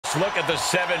Let's look at the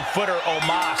 7-footer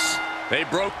Omos. They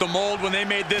broke the mold when they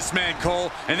made this man, Cole,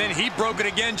 and then he broke it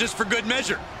again just for good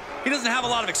measure. He doesn't have a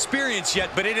lot of experience yet,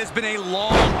 but it has been a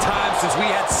long time since we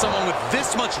had someone with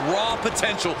this much raw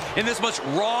potential and this much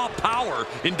raw power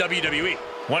in WWE.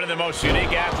 One of the most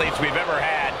unique athletes we've ever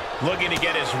had, looking to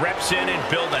get his reps in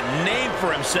and build a name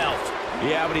for himself.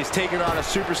 Yeah, but he's taking on a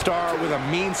superstar with a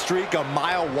mean streak a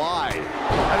mile wide.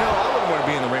 I know I wouldn't want to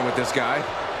be in the ring with this guy.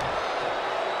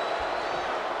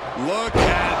 Look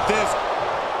at this.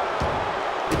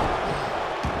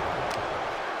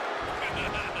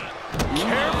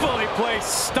 Carefully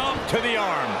placed stomp to the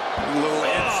arm. A little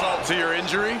insult to your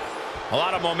injury. A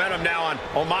lot of momentum now on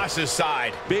Omos'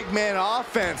 side. Big man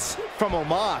offense from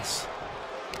Omos.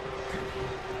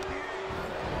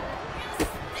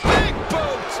 Big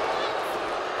boot.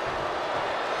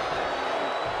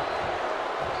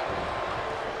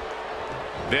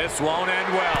 This won't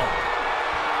end well.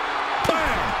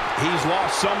 Bam! He's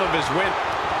lost some of his wind.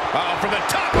 From the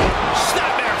top rope.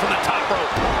 Snap there from the top rope.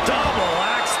 Double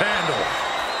axe handle.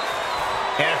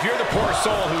 And if you're the poor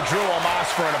soul who drew Omos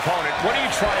for an opponent, what are you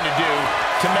trying to do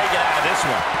to make it out of this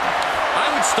one? I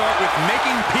would start with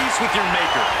making peace with your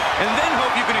maker, and then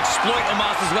hope you can exploit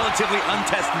Omos' relatively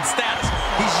untested status.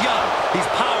 He's young, he's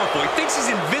powerful, he thinks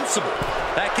he's invincible.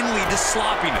 That can lead to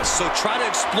sloppiness, so try to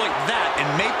exploit that and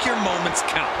make your moments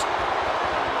count.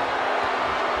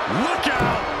 Look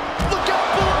out! Look out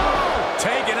below!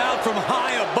 Taken out from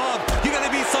high above. You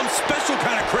gotta be some special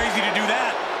kind of crazy to do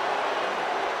that.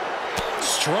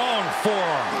 Strong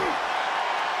forearm.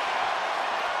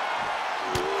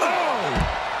 Oh!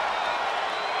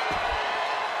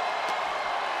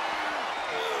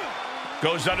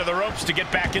 Goes under the ropes to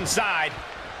get back inside.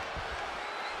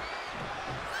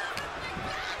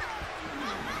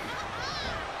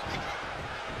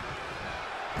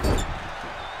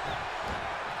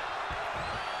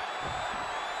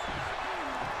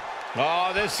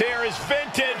 Oh, this here is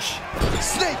vintage.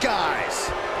 Snake eyes.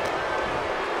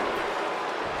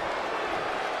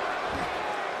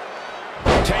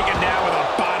 Taken down with a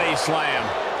body slam.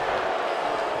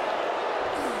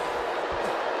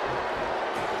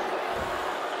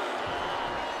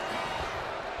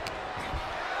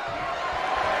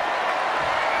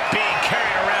 Being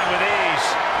carried around with ease.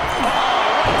 Oh,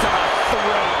 right to the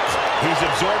throat. He's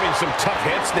absorbing some tough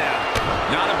hits now.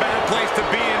 Not a bad place to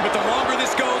be in, but the longer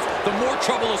this goes, the more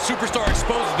trouble a superstar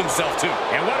exposes himself to.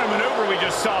 And what a maneuver we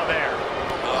just saw there.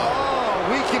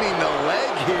 Oh, weakening the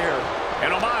leg here.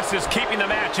 And Omos is keeping the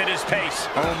match at his pace.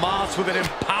 Omos with an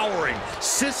empowering,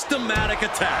 systematic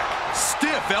attack.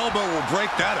 Stiff elbow will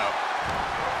break that up.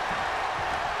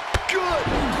 Good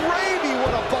gravy,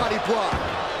 what a body block.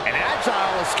 An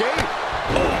agile escape.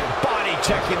 Oh, body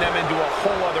checking them into a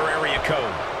whole other area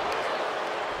code.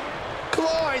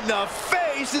 Claw in the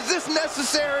face, is this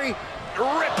necessary?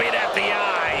 Ripping at the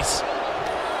eyes.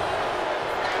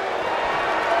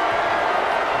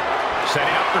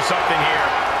 Setting up for something here.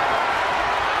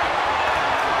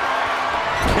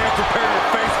 Can't prepare your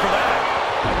face for that.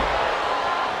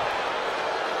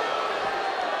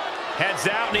 Heads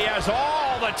out, and he has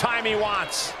all the time he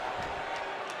wants.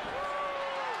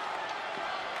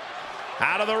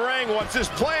 Out of the ring, what's his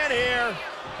plan here?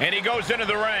 And he goes into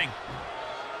the ring.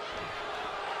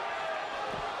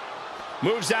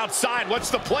 Moves outside,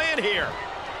 what's the plan here?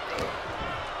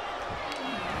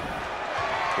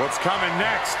 What's coming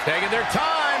next? Taking their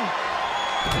time.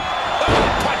 Oh,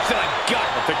 punch to the gut.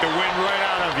 I'll take the wind right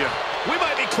out of you. We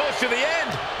might be close to the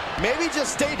end. Maybe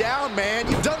just stay down, man.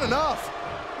 You've done enough.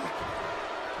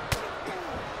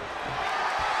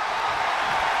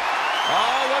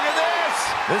 Oh, look at this.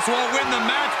 This won't win the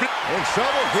match. In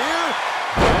trouble here.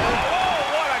 Oh,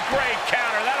 what a great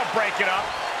counter. That'll break it up.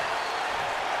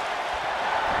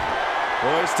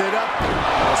 Hoisted up.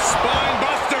 A spine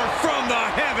buster from the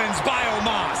heavens by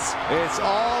Omos. It's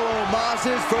all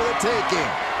Omos's for the taking.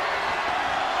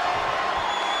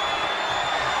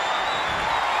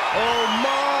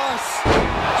 Omos!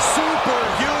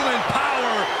 Superhuman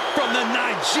power from the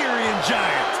Nigerian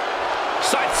giant.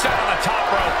 Sight set on the top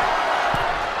rope.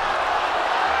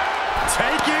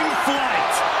 Taking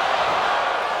flight.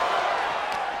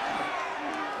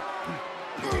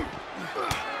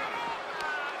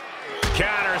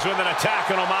 Counters with an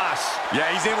attack on Omos. Yeah,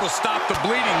 he's able to stop the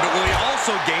bleeding, but will he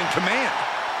also gain command?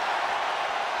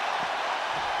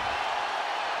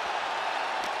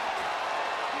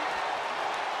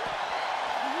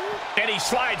 And he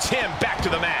slides him back to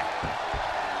the mat.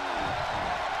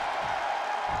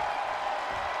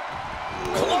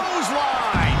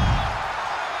 Clothesline.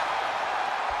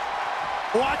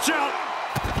 Watch out.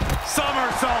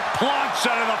 Somersault plunge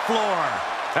onto the floor.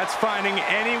 That's finding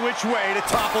any which way to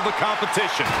topple the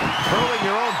competition. Hurling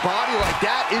your own body like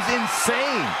that is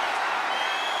insane.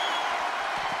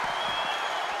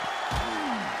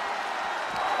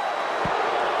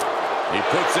 He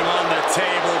puts him on the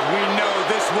table. We know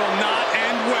this will not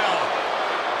end well.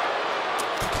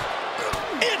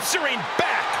 Answering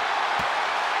back.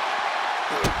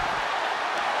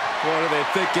 What are they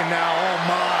thinking now? Oh,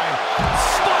 my.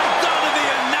 Spiked onto the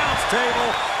announce table.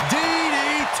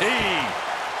 DDT.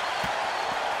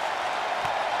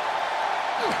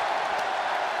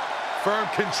 Firm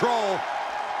control.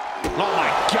 Oh, my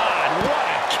God. What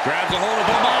a... Grabs a hold of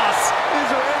Omos. Is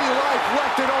there any life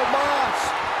left in Omos?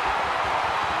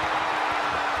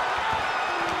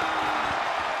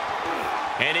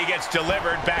 And he gets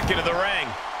delivered back into the ring.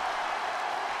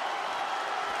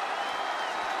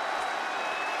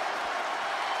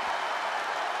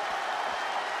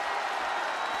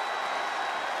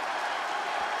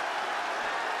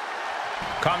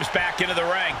 Comes back into the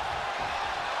ring.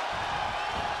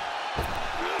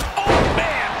 Oh,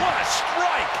 man, what a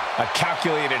strike! A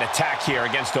calculated attack here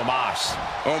against Omos.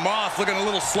 Omos looking a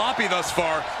little sloppy thus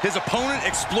far. His opponent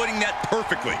exploiting that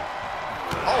perfectly.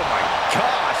 Oh, my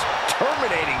gosh.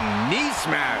 Terminating knee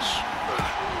smash.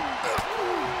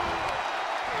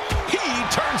 He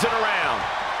turns it around.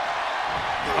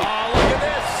 Oh, look at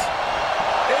this.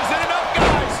 Is it enough,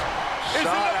 guys? Is it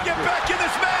enough to get back in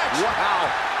this match? Wow.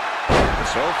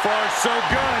 So far, so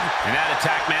good. And that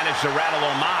attack managed to rattle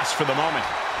Omos for the moment.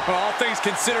 Well, all things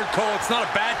considered, Cole, it's not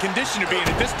a bad condition to be in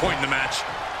at this point in the match.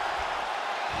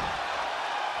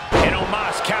 And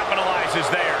Omos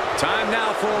capitalizes there. Time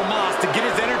now for Omos to get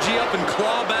his energy up and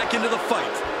claw back into the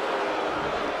fight.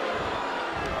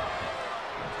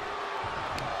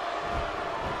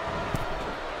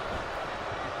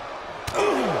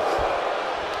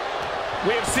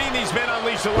 We have seen these men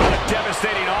unleash a lot of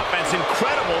devastating offense.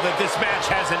 Incredible that this match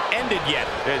hasn't ended yet.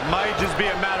 It might just be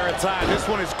a matter of time. This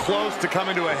one is close to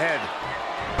coming to a head.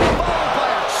 Followed by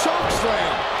a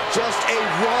chokeslam. Just a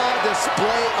raw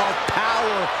display of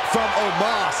power from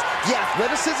Omos. The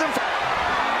athleticism.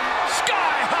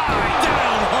 Sky high.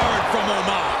 Down hard from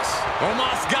Omos.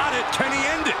 Omos got it. Can he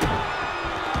end it?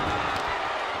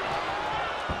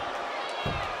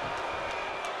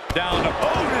 Down to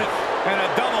opponent. And a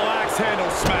double axe handle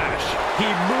smash. He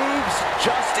moves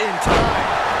just in time.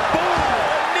 Boom!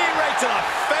 A knee right to the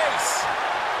face.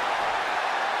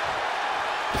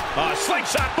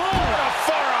 Slingshot. Boom! What a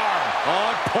forearm.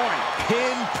 On point.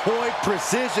 Pinpoint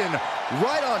precision.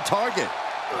 Right on target.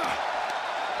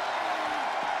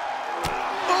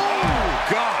 Oh,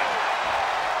 God.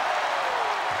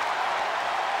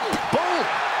 Boom!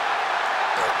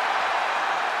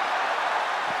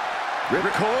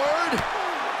 Ripcord.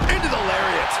 Into the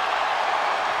lariat.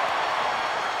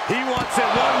 He wants it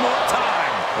one more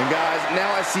time. And guys,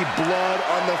 now I see blood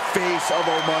on the face of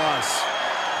Omos.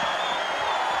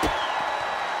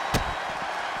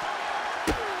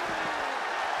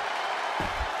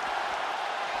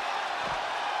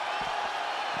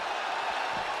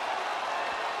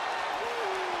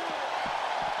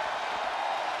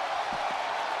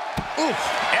 Oof.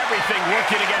 Everything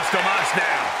working against Omos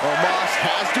now. Omos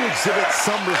has to exhibit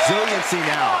some resiliency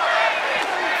now.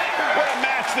 What a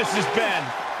match this has been.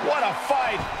 What a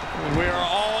fight. We are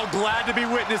all glad to be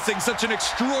witnessing such an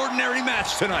extraordinary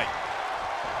match tonight.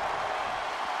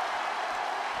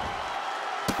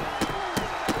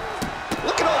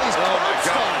 Look at all these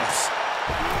stunts.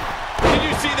 Did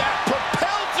you see that?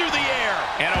 Propelled through the air.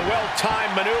 And a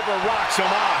well-timed maneuver rocks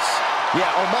Omos.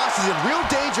 Yeah, Omos is in real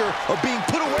danger of being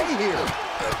put away here.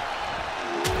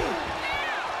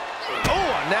 Oh,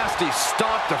 a nasty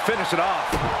stomp to finish it off.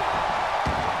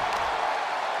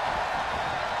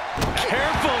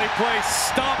 Carefully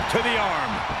placed stomp to the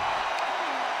arm.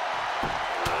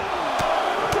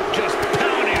 Just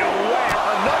pounding away.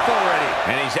 Enough already.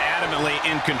 And he's adamantly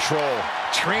in control.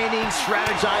 Training,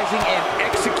 strategizing, and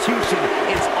execution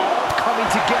is all coming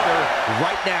together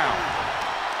right now.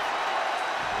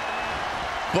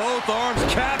 Both arms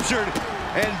captured,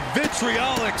 and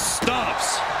vitriolic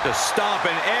stomps. Just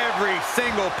stomping every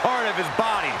single part of his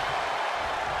body.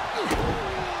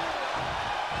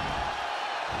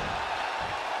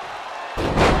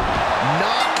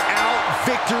 Knockout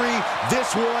victory.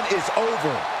 This one is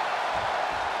over.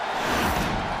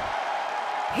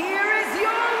 Here is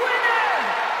your winner!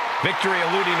 Victory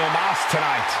eluding Omos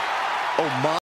tonight. Omos.